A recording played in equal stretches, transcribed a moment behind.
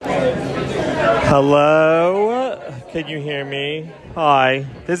Hello? Can you hear me? Hi.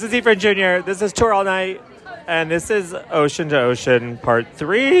 This is Efren Jr. This is Tour All Night. And this is Ocean to Ocean Part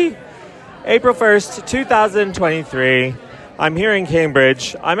 3. April 1st, 2023. I'm here in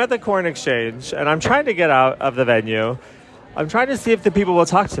Cambridge. I'm at the Corn Exchange. And I'm trying to get out of the venue. I'm trying to see if the people will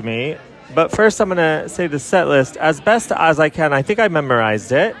talk to me. But first I'm going to say the set list as best as I can. I think I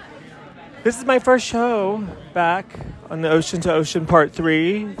memorized it. This is my first show back on the Ocean to Ocean Part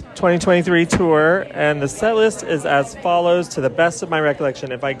 3 2023 tour, and the set list is as follows to the best of my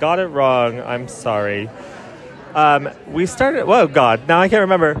recollection. If I got it wrong, I'm sorry. We started, whoa, God, now I can't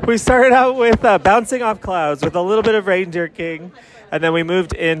remember. We started out with Bouncing Off Clouds with a little bit of Reindeer King, and then we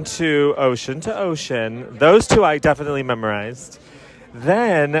moved into Ocean to Ocean. Those two I definitely memorized.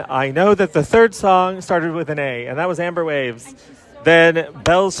 Then I know that the third song started with an A, and that was Amber Waves. Then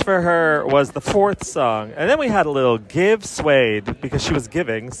Bells for Her was the fourth song. And then we had a little Give Suede, because she was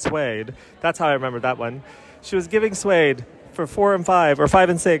giving Suede. That's how I remember that one. She was giving Suede for 4 and 5, or 5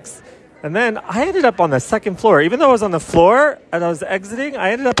 and 6. And then I ended up on the second floor. Even though I was on the floor and I was exiting, I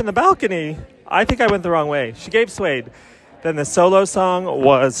ended up in the balcony. I think I went the wrong way. She gave Suede. Then the solo song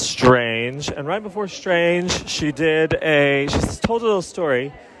was Strange. And right before Strange, she told a little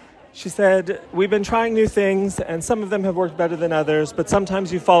story. She said, we've been trying new things, and some of them have worked better than others, but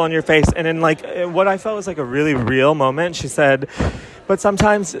sometimes you fall on your face. And in what I felt was like a really real moment, she said, but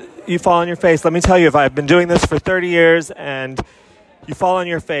sometimes you fall on your face. Let me tell you, if I've been doing this for 30 years and you fall on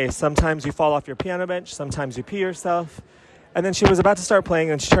your face, sometimes you fall off your piano bench, sometimes you pee yourself. And then she was about to start playing,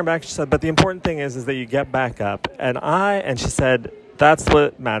 and she turned back and she said, but the important thing is that you get back up. And she said, that's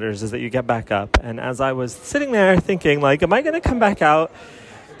what matters, is that you get back up. And as I was sitting there thinking, am I going to come back out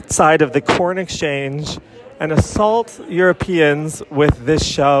side of the Corn Exchange and assault Europeans with this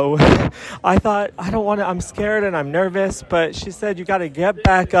show? I thought, I don't want to, I'm scared and I'm nervous, but she said, you got to get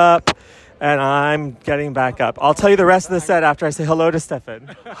back up, and I'm getting back up. I'll tell you the rest of the set after I say hello to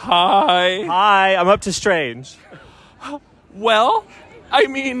Stefan. Hi, I'm up to Strange. Well, I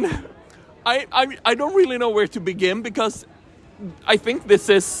mean, I don't really know where to begin, because I think this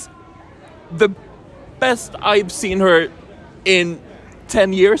is the best I've seen her in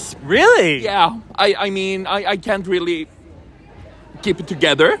 10 years. Really? Yeah. I mean, I can't really keep it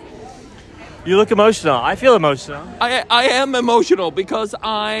together. You look emotional. I feel emotional. I am emotional because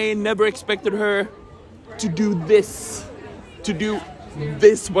I never expected her to do this.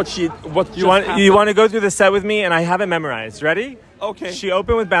 What you want to go through the set with me, and I have it memorized. Ready? Okay. She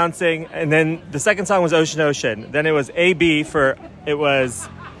opened with Bouncing, and then the second song was Ocean Ocean. Then it was A-B it was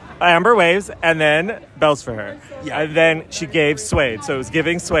Amber Waves, and then Bells for Her. Yeah. And then she gave Suede, so it was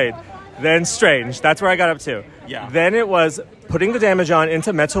giving Suede. Then Strange, that's where I got up to. Yeah. Then it was Putting the Damage On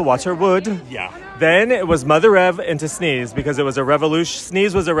into Metal Waterwood. Yeah. Then it was Mother Rev into Sneeze, because it was a revolution.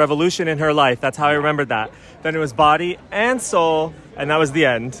 Sneeze was a revolution in her life. That's how I remembered that. Then it was Body and Soul, and that was the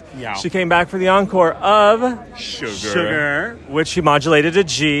end. Yeah. She came back for the encore of Sugar, which she modulated a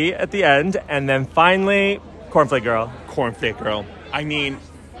G at the end, and then finally Cornflake Girl. I mean,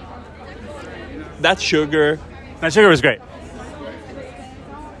 that Sugar was great.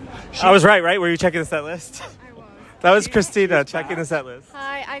 I was right? Were you checking the set list? That was Christina checking the set list.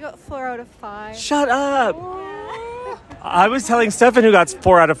 Hi, I got 4 out of 5. Shut up! I was telling Stefan, who got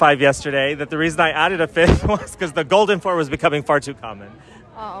 4 out of 5 yesterday, that the reason I added a 5th was because the golden 4 was becoming far too common.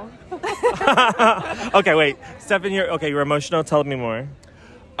 Oh. Okay, wait. Stefan, you're emotional. Tell me more.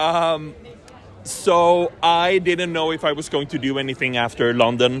 So I didn't know if I was going to do anything after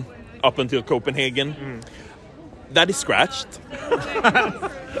London up until Copenhagen. That is scratched.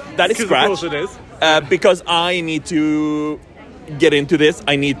 That is scratched. Of course it is. Because I need to get into this.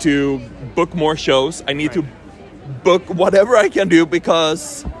 I need to book more shows. I need to book whatever I can do,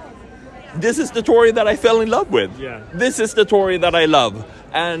 because this is the Tory that I fell in love with. Yeah. This is the Tory that I love.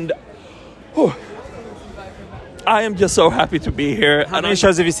 And I am just so happy to be here. How many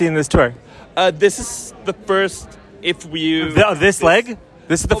shows have you seen in this tour? This is the first, This leg?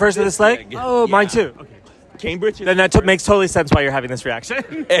 This is the first of this leg? Oh, yeah. Mine too. Okay. Cambridge. Then that makes totally sense why you're having this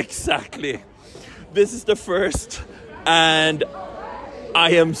reaction. Exactly. This is the first, and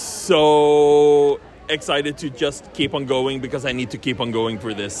I am so excited to just keep on going, because I need to keep on going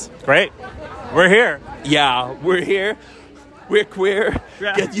for this. Great. We're here. Yeah, we're here. We're queer.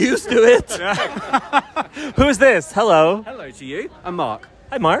 Yeah. Get used to it. Who's this? Hello. Hello to you. I'm Mark.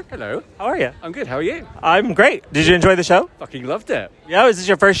 Hi, Mark. Hello. How are you? I'm good. How are you? I'm great. Did you enjoy the show? Fucking loved it. Yeah, is this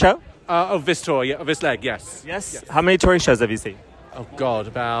your first show? Of this tour, yeah, of this leg, yes. Yes. How many Tory shows have you seen? Oh, God,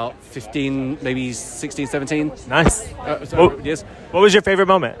 about 15, maybe 16, 17. Nice. Yes. What was your favorite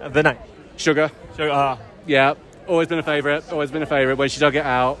moment of the night? Sugar. Sugar. Yeah. Always been a favourite. Always been a favourite. When she dug it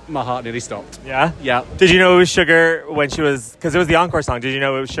out, my heart nearly stopped. Yeah? Yeah. Did you know it was Sugar when she was... Because it was the encore song. Did you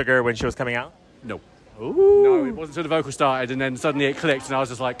know it was Sugar when she was coming out? No. Ooh. No, it wasn't until the vocal started, and then suddenly it clicked, and I was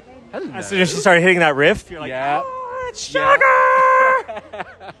just like, hello. As soon as she started hitting that riff, you're like, Yeah. oh, it's Sugar!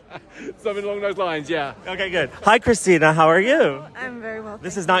 Something along those lines, yeah. Okay, good. Hi, Christina. How are you? I'm very well.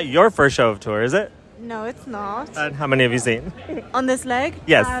 This is not your first show of tour, is it? No, it's not. And how many have you seen? On this leg?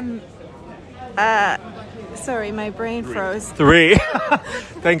 Yes. Sorry, my brain froze. 3.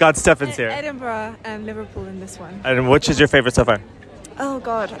 Thank God Stefan's here. Edinburgh and Liverpool in this one. And which is your favorite so far? Oh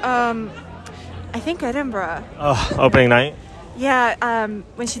God. I think Edinburgh. Oh, opening night? Yeah.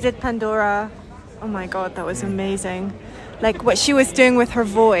 When she did Pandora. Oh my God, that was amazing. Like what she was doing with her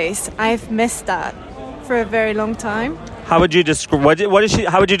voice, I've missed that for a very long time. How would you describe what is she?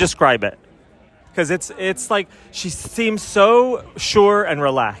 How would you describe it? Because it's like she seems so sure and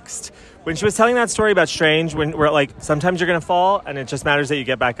relaxed. When she was telling that story about Strange, when we're like, sometimes you're gonna fall and it just matters that you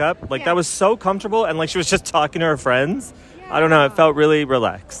get back up. Like that was so comfortable, and like she was just talking to her friends. I don't know. It felt really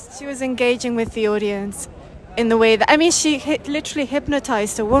relaxed. She was engaging with the audience in the way that she literally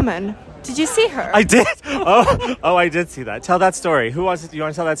hypnotized a woman. Did you see her? I did. Oh, I did see that. Tell that story. You want to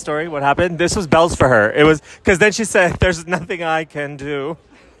tell that story? What happened? This was bells for her. It was because then she said, "There's nothing I can do."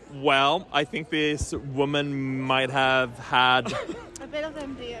 Well, I think this woman might have had A bit of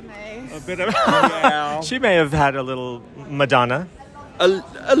MDMA. A bit of. She may have had a little Madonna.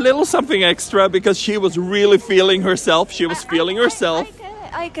 a little something extra because she was really feeling herself. She was feeling herself.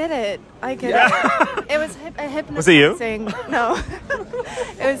 I get it. It was a hypnotizing. Was it you? No,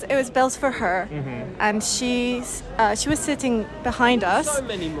 it was bells for her, and she was sitting behind us,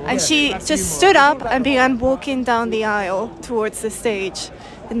 and she just stood up and began walking down the aisle towards the stage,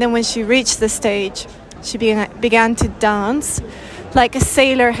 and then when she reached the stage, she began to dance like a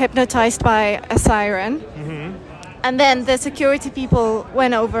sailor hypnotized by a siren, and then the security people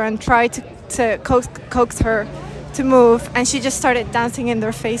went over and tried to coax her to move, and she just started dancing in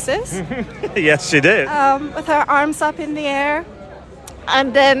their faces. Yes, she did. With her arms up in the air.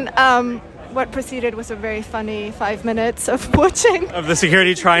 And then what proceeded was a very funny 5 minutes of watching. Of the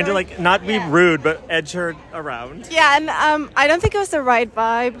security trying to not be rude, but edge her around. Yeah, and I don't think it was the right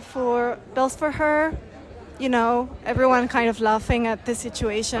vibe for bells for her. You know, everyone kind of laughing at the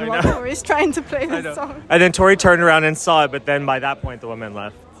situation while Tori's trying to play the song. And then Tori turned around and saw it, but then by that point the woman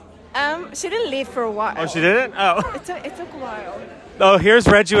left. She didn't leave for a while. Oh, she didn't? Oh. It took a while. Oh, here's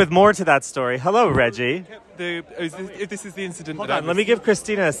Reggie with more to that story. Hello, Reggie. If this is the incident Hold on, let me give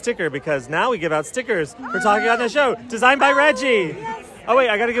Christina a sticker because now we give out stickers for talking on the show. Designed by Reggie. Yes. Oh, wait,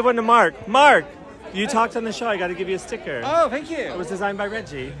 I got to give one to Mark. Mark, you talked on the show. I got to give you a sticker. Oh, thank you. It was designed by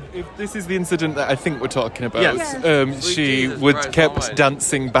Reggie. If this is the incident that I think we're talking about, Yes. she kept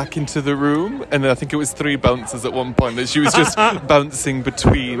dancing back into the room, and I think it was 3 bouncers at one point that she was just bouncing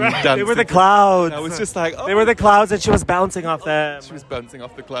between dancing. They were the clouds. I was just like, oh. They were the clouds that she was bouncing off them. She was bouncing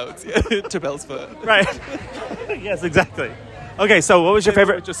off the clouds to Belle's foot. Right. Yes, exactly. Okay, so what was your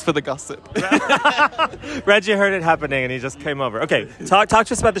favorite? Just for the gossip. Reggie heard it happening and he just came over. Okay, talk to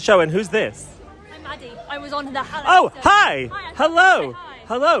us about the show. And who's this? I'm Maddy. I was on the Oh, hi. Hi, Hello. hi.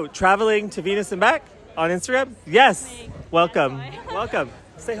 Hello. Traveling to Venus and back on Instagram? Yes. Me. Welcome. Hi. Welcome.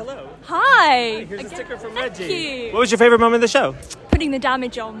 Say hello. Hi. Here's a sticker from Thank Reggie. you. What was your favorite moment of the show? Putting the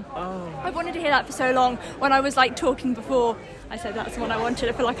damage on. Oh. I've wanted to hear that for so long. When I was talking before, I said that's the one I wanted.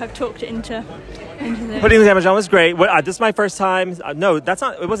 I feel like I've talked it into the... Putting the damage on was great. This is my first time. No, that's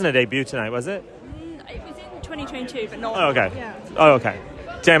not. It wasn't a debut tonight, was it? It was in 2022, but not... Oh, okay. Yeah. Oh, okay.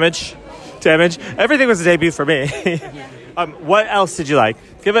 Damage. Everything was a debut for me. What else did you like?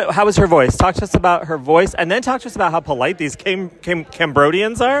 How was her voice? Talk to us about her voice, and then talk to us about how polite these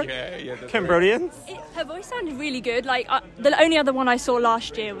Cambodians are. Yeah. Cambodians? Her voice sounded really good. The only other one I saw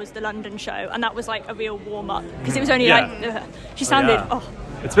last year was the London show, and that was a real warm-up, because it was only she sounded...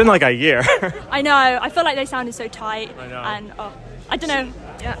 It's been like a year. I know. I feel like they sounded so tight. I know. And I don't know.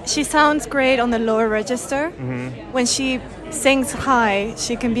 Yeah, she sounds great on the lower register. When she sings high,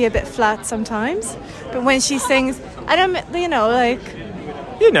 she can be a bit flat sometimes. But when she sings, we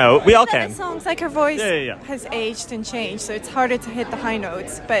all can. The songs, her voice has aged and changed, so it's harder to hit the high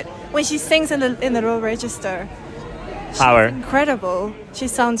notes. But when she sings in the low register, Power. she's incredible. She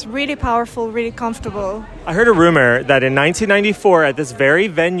sounds really powerful, really comfortable. I heard a rumor that in 1994 at this very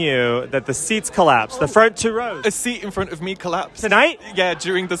venue that the seats collapsed, the front 2 rows. A seat in front of me collapsed. Tonight? Yeah,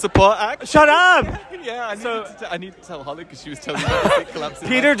 during the support act. Shut up! Yeah, I need to tell Holly because she was telling me about the collapse.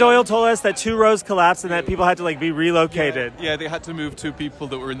 Peter Doyle told us that 2 rows collapsed and that people had to like be relocated. Yeah, they had to move 2 people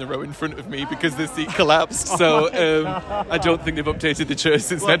that were in the row in front of me because the seat collapsed. So I don't think they've updated the chair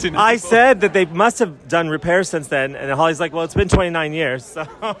since 1994. I said that they must have done repairs since then, and Holly's like, well, it's been 29 years. So.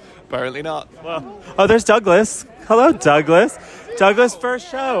 Apparently not. Well, oh, there's Douglas. Hello, Douglas. Douglas'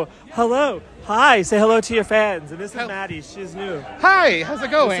 first show. Hello. Hi. Say hello to your fans. And this is Maddy. She's new. Hi. How's it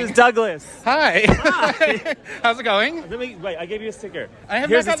going? This is Douglas. Hi. Hi. How's it going? Wait, I gave you a sticker. I have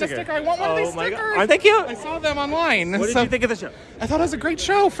Here's not gotten a the sticker. I want one of these my stickers. God. Aren't they cute? I saw them online. What did you think of the show? I thought it was a great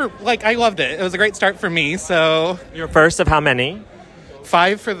show. I loved it. It was a great start for me. So Your first of how many?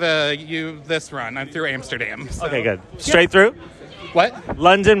 5 for this run. I'm through Amsterdam. So. Okay, good. Straight through? What?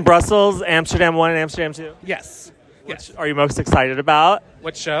 London, Brussels, Amsterdam 1, and Amsterdam 2? Yes. Which are you most excited about?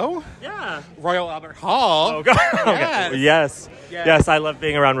 What show? Yeah. Royal Albert Hall. Oh, God. Yes. Okay. Yes. Yes, I love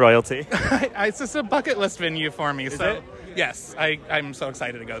being around royalty. It's just a bucket list venue for me. Is so it? Yes, I'm so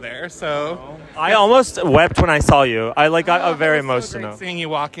excited to go there. So I almost wept when I saw you. I got very it was so emotional. great seeing you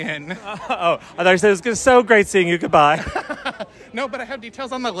walk in. I thought you said it was so great seeing you. Goodbye. No, but I have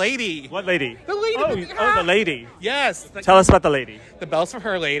details on the lady. What lady? The lady. Oh, the lady. Yes. Tell us about the lady. The bells for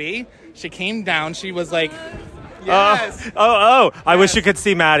her lady. She came down. She was like, yes. I wish you could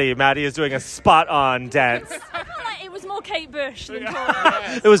see Maddy. Maddy is doing a spot-on dance. I felt like it was more Kate Bush than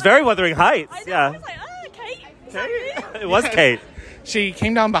Tori. It was very Wuthering Heights. I know, Yeah. I was like, Kate? Is that you? It was Kate. She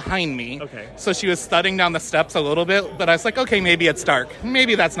came down behind me. Okay. So she was thudding down the steps a little bit, but I was like, okay, maybe it's dark.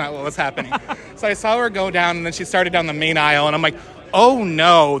 Maybe that's not what was happening. So I saw her go down, and then she started down the main aisle, and I'm like, oh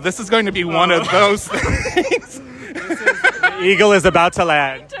no, this is going to be one of those things. The eagle is about to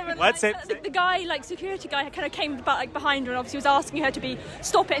land. What's it? The guy, security guy, kind of came behind her and obviously was asking her to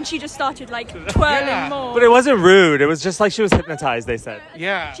stop it, and she just started twirling more. But it wasn't rude. It was just like she was hypnotized, they said.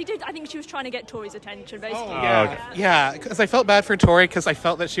 Yeah. She did. I think she was trying to get Tori's attention, basically. Oh, yeah. okay. Yeah, because I felt bad for Tori because I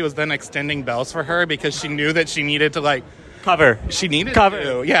felt that she was then extending bells for her because she knew that she needed to Cover. She needed Cover.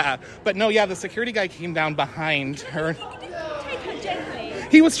 to. Yeah. But no, the security guy came down behind her. Take her gently.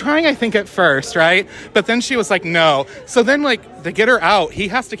 He was trying, I think, at first, right? But then she was like, no. So then, to get her out, he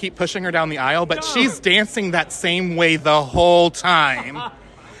has to keep pushing her down the aisle, but she's dancing that same way the whole time.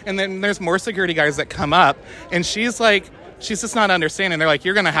 And then there's more security guys that come up, and she's just not understanding. They're like,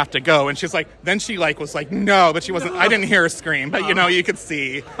 you're going to have to go. And she's like, then she was like, no, but she wasn't. I didn't hear her scream, but you could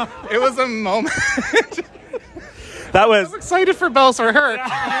see. It was a moment. That I was was excited for bells for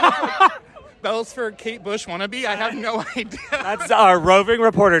her. Bells for Kate Bush wannabe? I have no idea. That's our roving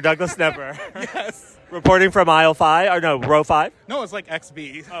reporter, Douglas Never. Yes. Reporting from aisle 5, or no, row 5? No, it's like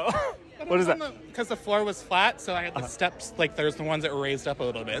XB. Oh. What is that? Because the floor was flat, so I had the steps, there's the ones that were raised up a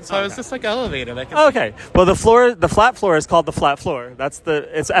little bit. So I was just elevated. Okay. Well, the flat floor is called the flat floor.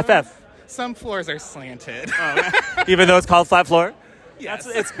 It's FF. Some floors are slanted. Even though it's called flat floor? Yes.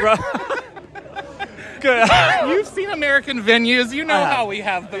 It's gross. Good. You've seen American venues. You know how we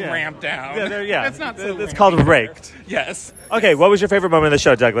have the ramp down. Yeah. It's not so It's called raked. Yes. Okay, what was your favorite moment of the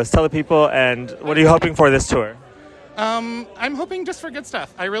show, Douglas? Tell the people, and what are you hoping for this tour? I'm hoping just for good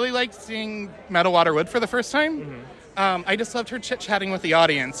stuff. I really liked seeing Meadow Waterwood for the first time. Mm-hmm. I just loved her chit-chatting with the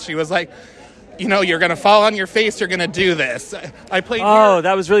audience. She was like, you're going to fall on your face. You're going to do this. I played here.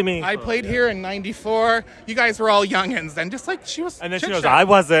 That was really meaningful. I played here in 94. You guys were all youngins. And just she was And then she chit-chatting. goes, I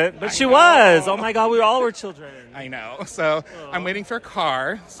wasn't. But she was. Oh, my God, we all were children. I know. So I'm waiting for a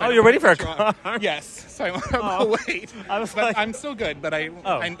car. So You're waiting for a car? Yes. So I want to wait. I'm still good, but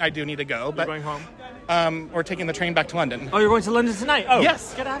I do need to go. But You're going home? We're taking the train back to London. Oh, you're going to London tonight? Oh,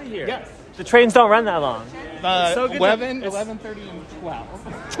 yes. Get out of here. Yes. The trains don't run that long. So good 11, 11:30, and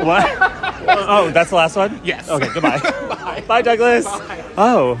 12. What? Oh, that's the last one? Yes. Okay, goodbye. Bye. Bye, Douglas. Bye.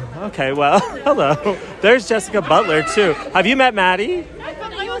 Oh, okay, well, hello. There's Jessica Butler, too. Have you met Maddy? I was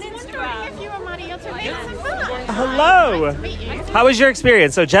wondering if you were Maddy. Hello. How was your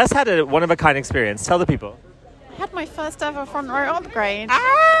experience? So Jess had a one-of-a-kind experience. Tell the people. I had my first ever front row upgrade.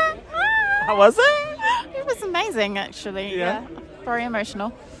 How was it? It was amazing, actually. Yeah. Very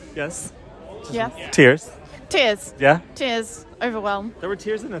emotional. Yes. Yes. Tears. Tears. Yeah? Tears. Overwhelmed. There were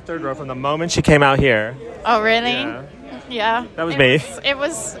tears in the third row from the moment she came out here. Oh, really? Yeah. Yeah. That was me. It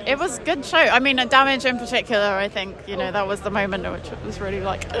was a good show. I mean, Damage in particular, I think, that was the moment in which it was really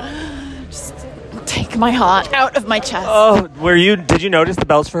just take my heart out of my chest. Oh, did you notice the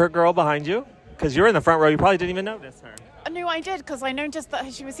bells for her girl behind you? Because you were in the front row, you probably didn't even notice her. No, I did, because I noticed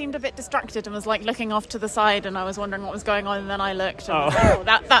that she seemed a bit distracted and was looking off to the side, and I was wondering what was going on, and then I looked and was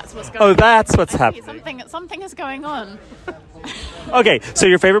like, that's what's going on. Oh, that's what's happening. Something is going on. Okay, so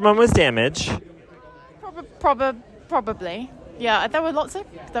your favorite moment was Damage. Probably. Yeah, there were lots of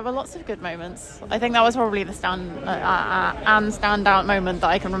good moments. I think that was probably the standout moment that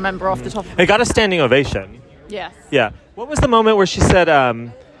I can remember off the top of my It got a standing ovation. Yes. Yeah. What was the moment where she said,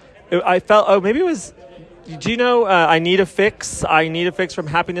 I felt, maybe it was, do you know, I need a fix from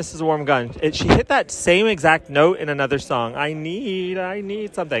Happiness is a Warm Gun. She hit that same exact note in another song. I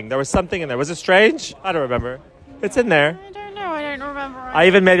need something. There was something in there. Was it strange? I don't remember. It's in there. I don't know. I don't remember. I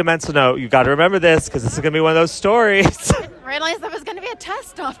even made a mental note. You got to remember this because this is going to be one of those stories. I didn't realize there was going to be a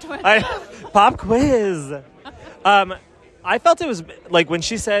test afterwards. Pop quiz. I felt it was like when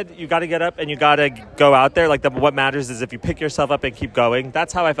she said you got to get up and you got to go out there. Like what matters is if you pick yourself up and keep going.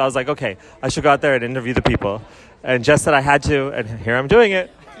 That's how I felt. I was like, okay, I should go out there and interview the people. And Jess said I had to, and here I'm doing it.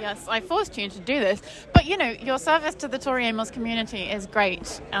 Yes, I forced you to do this. But, your service to the Tori Amos community is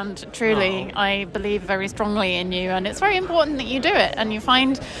great. And truly, I believe very strongly in you. And it's very important that you do it. And you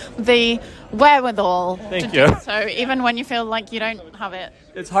find the wherewithal to do so, even when you feel like you don't have it.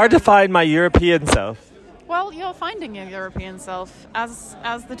 It's hard to find my European self. Well, you're finding your European self as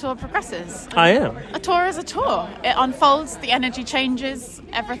the tour progresses. I am. A tour is a tour. It unfolds, the energy changes,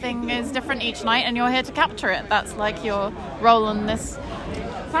 everything is different each night, and you're here to capture it. That's like your role on this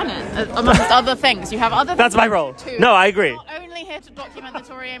planet, amongst other things. You have other things. That's my role. Too. No, I agree. You're not only here to document the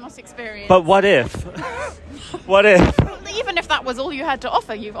Tori Amos experience. But what if? What if? Even if that was all you had to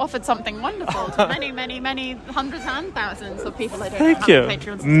offer, you've offered something wonderful to many, many, many hundreds and thousands of people. I don't Thank know you. how many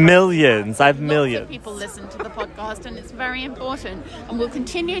patrons. Millions. I have millions. Lots of people listen to the podcast, and it's very important, and will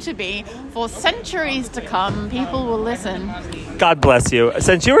continue to be for centuries to come. People will listen. God bless you.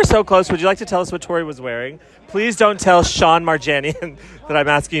 Since you were so close, would you like to tell us what Tori was wearing? Please don't tell Sean Marjanian that I'm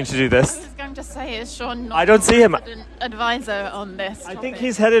asking you to do this. I was going to say, is Sean not I don't see him. an advisor on this topic? I think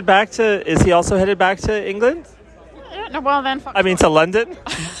he's headed back to... Is he also headed back to England? I don't know. Well, then... to London?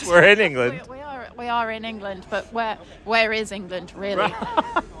 We're in England. We are in England, but where is England, really?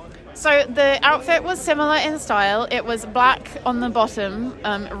 So the outfit was similar in style. It was black on the bottom,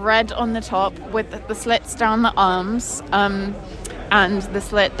 red on the top, with the slits down the arms, and the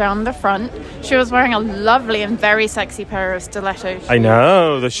slit down the front. She was wearing a lovely and very sexy pair of stiletto shoes. I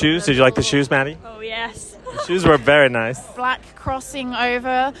know. The shoes. Did you like the shoes, Maddy? Oh, yes. The shoes were very nice. Black crossing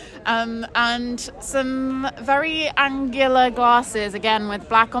over, and some very angular glasses, again with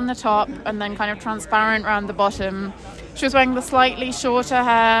black on the top and then kind of transparent around the bottom. She was wearing the slightly shorter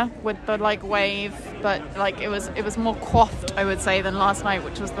hair with the wave, but it was more coiffed, I would say, than last night,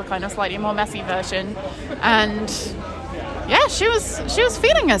 which was the kind of slightly more messy version. And yeah, she was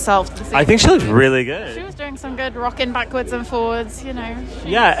feeling herself. I think she looked really good. She was doing some good rocking backwards and forwards,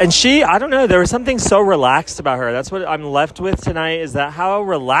 Yeah, and I don't know, there was something so relaxed about her. That's what I'm left with tonight, is that how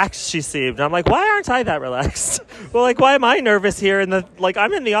relaxed she seemed. And I'm like, why aren't I that relaxed? Well, why am I nervous here?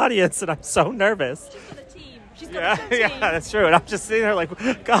 I'm in the audience and I'm so nervous. Yeah, that's true. And I'm just sitting there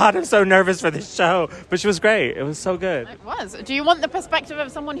like, God, I'm so nervous for this show. But she was great. It was so good. It was. Do you want the perspective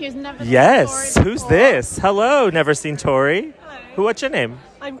of someone who's never seen Tori Yes. before? Who's this? Hello, never seen Tori. Hello. What's your name?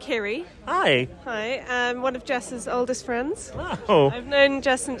 I'm Kiri. Hi. Hi. I'm one of Jess's oldest friends. Oh. I've known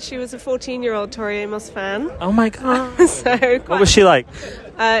Jess since she was a 14-year-old Tori Amos fan. Oh my God. What was she like?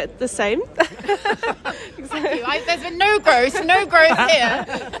 The same. Thank you. There's been no growth here.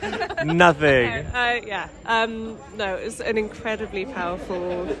 Nothing. No, it was an incredibly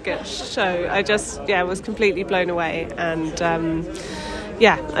powerful, good show. I just, was completely blown away. And,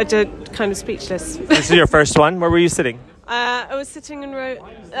 I did kind of speechless. This is your first one? Where were you sitting? I was sitting in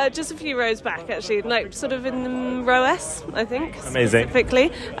just a few rows back, actually, sort of in the row S, I think. Amazing.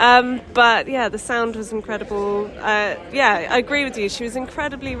 Specifically. But the sound was incredible. I agree with you. She was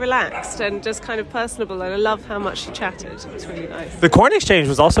incredibly relaxed and just kind of personable, and I love how much she chatted. It was really nice. The Corn Exchange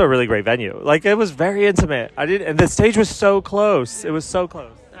was also a really great venue. It was very intimate. And the stage was so close. It was so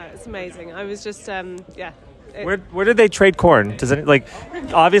close. It's amazing. I was just, Where did they trade corn? Does it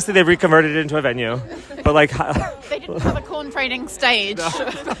obviously they reconverted it into a venue, but they didn't have a corn trading stage.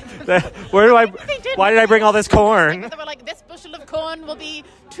 Why did I bring all this corn? They were like, this bushel of corn will be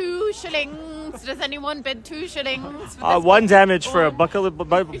 2 shillings. Does anyone bid 2 shillings? One damage for a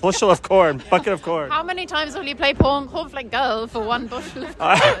bushel of corn. Bucket of corn. How many times will you play Cornflake Girl for 1 bushel of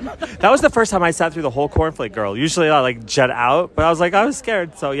corn? That was the first time I sat through the whole Cornflake Girl. Usually I jet out, but I was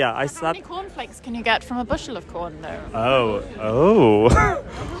scared. So yeah, I sat. How many cornflakes can you get from a bushel of corn, though? Oh.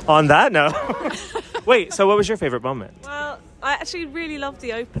 On that note. Wait, so what was your favorite moment? Well, I actually really loved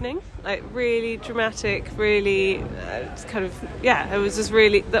the opening. Really dramatic, really it was just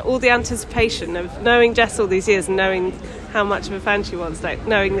really all the anticipation of knowing Jess all these years and knowing how much of a fan she was,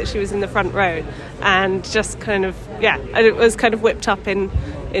 knowing that she was in the front row, and just kind of, I was kind of whipped up in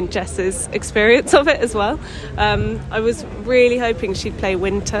in Jess's experience of it as well. I was really hoping she'd play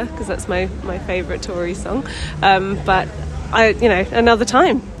Winter, because that's my favourite Tory song. But another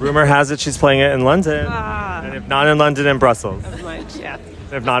time. Rumor has it she's playing it in London. And if not in London, in Brussels. Yeah.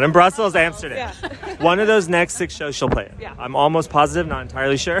 If not in Brussels, Amsterdam. Yeah. One of those next 6 shows she'll play it. Yeah. I'm almost positive, not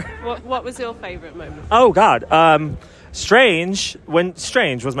entirely sure. What was your favourite moment? Oh, God. Strange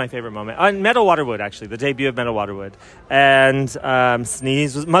was my favorite moment. On Metal Waterwood, actually, the debut of Metal Waterwood. And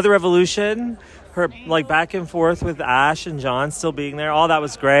Sneeze was Mother Revolution. Her back and forth with Ash and John still being there. All that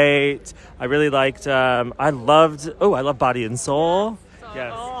was great. I really liked. I loved Body and Soul.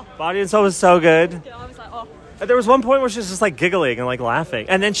 Yes, Body and Soul was so good. I was like, oh. There was one point where she was just giggling and laughing,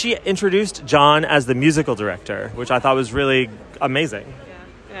 and then she introduced John as the musical director, which I thought was really amazing.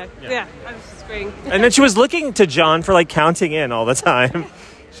 Yeah. I was just agreeing. And then she was looking to John for counting in all the time,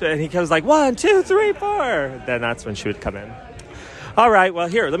 and he was like 1, 2, 3, 4. Then that's when she would come in. All right, well,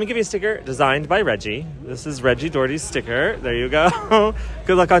 here, let me give you a sticker designed by Reggie. This is Reggie Doherty's sticker. There you go.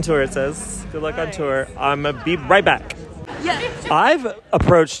 Good luck on tour, it says. Good luck on tour. I'm going to be right back. Yeah. I've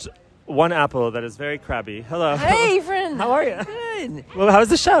approached one apple that is very crabby. Hello. Hey, friend. How are you? Good. Well, how was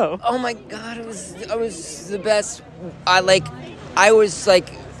the show? Oh, my God. It was the best. I was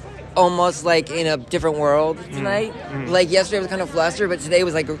almost in a different world tonight. Yesterday was kind of flustered, but today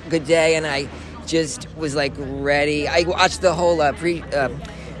was a good day, and I just was ready. I watched the whole opening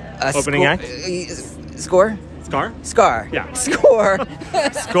act? Score? Scar. Yeah. Score.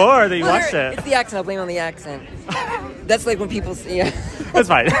 Score that you watched it. It's the accent. I'll blame it on the accent. That's when people yeah. That's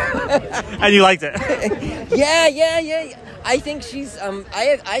fine. And you liked it. Yeah. I think she's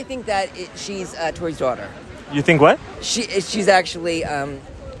I think that she's Tori's daughter. You think what? She's actually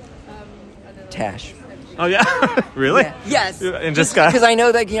Tash. Oh, yeah? Really? Yeah. Yes. And just because I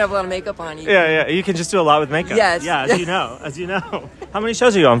know that you have a lot of makeup on you. Yeah. You can just do a lot with makeup. Yes. Yeah, as you know. How many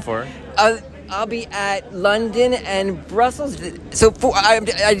shows are you on for? I'll be at London and Brussels. So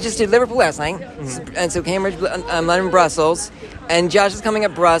I just did Liverpool last night, and so Cambridge, London, Brussels, and Josh is coming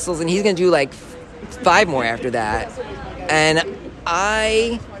at Brussels, and he's going to do 5 more after that. And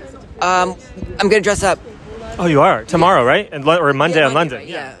I'm going to dress up. Oh, you are? Tomorrow, right? Or Monday on London.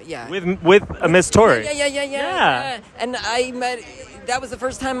 Right? Yeah. With a Miss Tori. Yeah. And that was the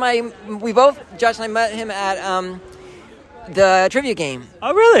first time Josh and I met him at the trivia game.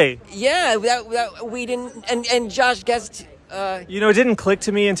 Oh, really? Yeah, that we didn't, and Josh guessed. It didn't click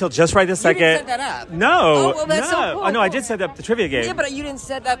to me until just right this second. You didn't set that up. No. Oh, well, that's so cool. Oh, no, I did set up the trivia game. Yeah, but you didn't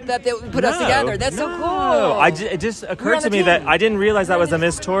set up that they would put us together. That's so cool. It just occurred to me that I didn't realize that was a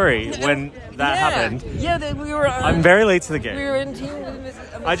Miss Tori when that happened. Yeah, we were. I'm very late to the game. We were in team with Miss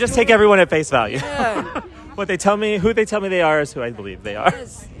I just take everyone at face value. Yeah. Who they tell me they are is who I believe they are.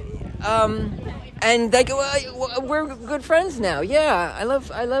 Yes. And we're good friends now. Yeah, I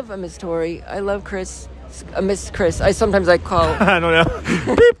love a Miss Tori. I love Chris. Miss Chris. I call. I don't know.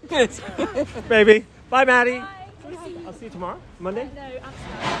 Beep. Baby. Bye, Maddy. Bye. I'll see you tomorrow. Monday. No,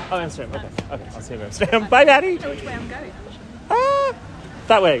 Amsterdam. Oh, Amsterdam. Okay. I'll see you in Amsterdam. Bye, Maddy. I know which way I'm going.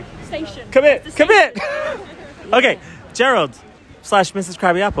 That way. Station. Commit. Okay, Gerald / Mrs.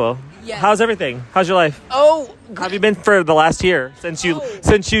 Krabby Apple. Yes. How's everything? How's your life? Oh, how have you been for the last year since you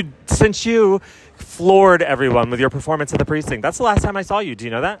floored everyone with your performance at the precinct? That's the last time I saw you. Do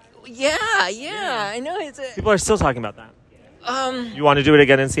you know that? Yeah. I know people are still talking about that. You want to do it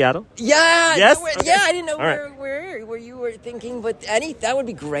again in Seattle? Yeah. Yes. Okay. Yeah, I didn't know right. where you were thinking, but that would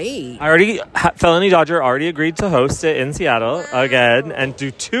be great. Felony Dodger already agreed to host it in Seattle again and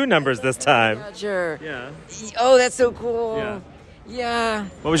do 2 numbers this time. Dodger. Yeah. Oh, that's so cool. Yeah.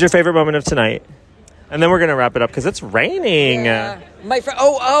 What was your favorite moment of tonight? And then we're gonna wrap it up because it's raining. Yeah. My friend.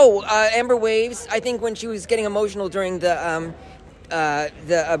 Amber Waves. I think when she was getting emotional during the the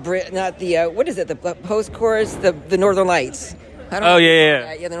post-chorus, the Northern Lights.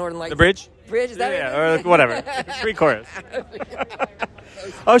 Yeah, the Northern Lights. The bridge, is that it? Or whatever. Pre-chorus.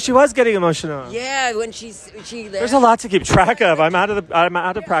 Oh, she was getting emotional. Yeah, when there's a lot to keep track of. I'm out of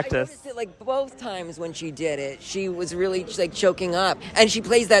practice. I noticed it, both times when she did it, she was really choking up, and she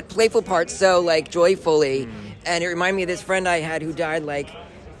plays that playful part so joyfully, and it reminded me of this friend I had who died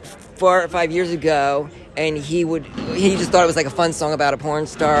 4 or 5 years ago, and he just thought it was a fun song about a porn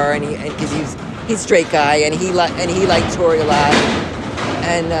star, and because he's a straight guy, and he liked Tori a lot,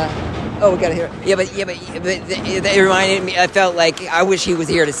 and we gotta hear it. But it reminded me. I felt I wish he was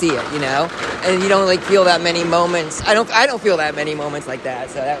here to see it, and you don't feel that many moments. I don't feel that many moments like that,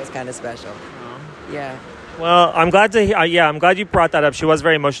 so that was kind of special. Yeah. Well, I'm glad to hear. I'm glad you brought that up. She was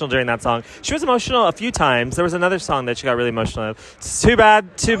very emotional during that song. She was emotional a few times. There was another song that she got really emotional of. It's too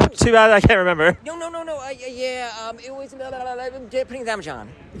bad. Too bad. I can't remember. No. It was putting them on.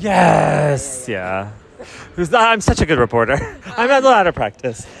 Yes. Yeah. I'm such a good reporter. I'm a lot of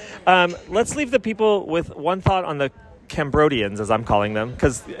practice. Let's leave the people with one thought on the Cambodians, as I'm calling them,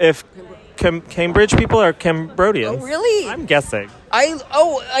 because if Cambridge people are Cambodians. Oh, really? I'm guessing.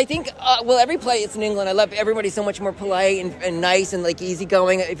 I think, every place in England, I love everybody's so much more polite and nice and, like,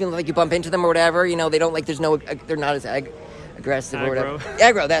 easygoing. If you like you bump into them or whatever, you know, they don't, like, they're not as aggressive or whatever.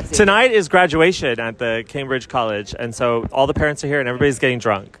 Aggro, that's it. Tonight is graduation at the Cambridge College, and so all the parents are here and everybody's getting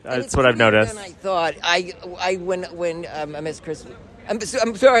drunk. That's what I've noticed. I thought, when Miss Chris...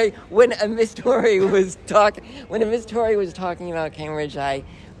 I'm sorry. When Miss Tori was talking about Cambridge, I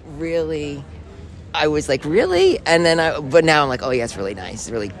was like, really? And then but now I'm like, oh yeah, it's really nice,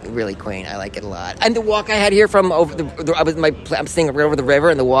 really, really quaint. I like it a lot. And the walk I had here from over I'm staying right over the river,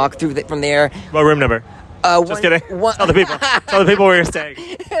 and the walk from there. What room number? Just kidding. Tell the people. Tell the people where you're staying.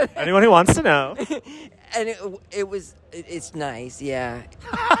 Anyone who wants to know. And it's nice, yeah.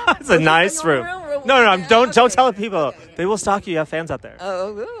 It's a nice room. No, don't tell the people. They will stalk you. You have fans out there.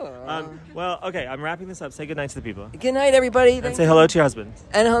 Oh. Well, okay, I'm wrapping this up. Say good night to the people. Good night, everybody. And say hello to your husband.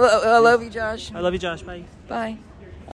 And hello, I love you, Josh. I love you, Josh. Bye. Bye.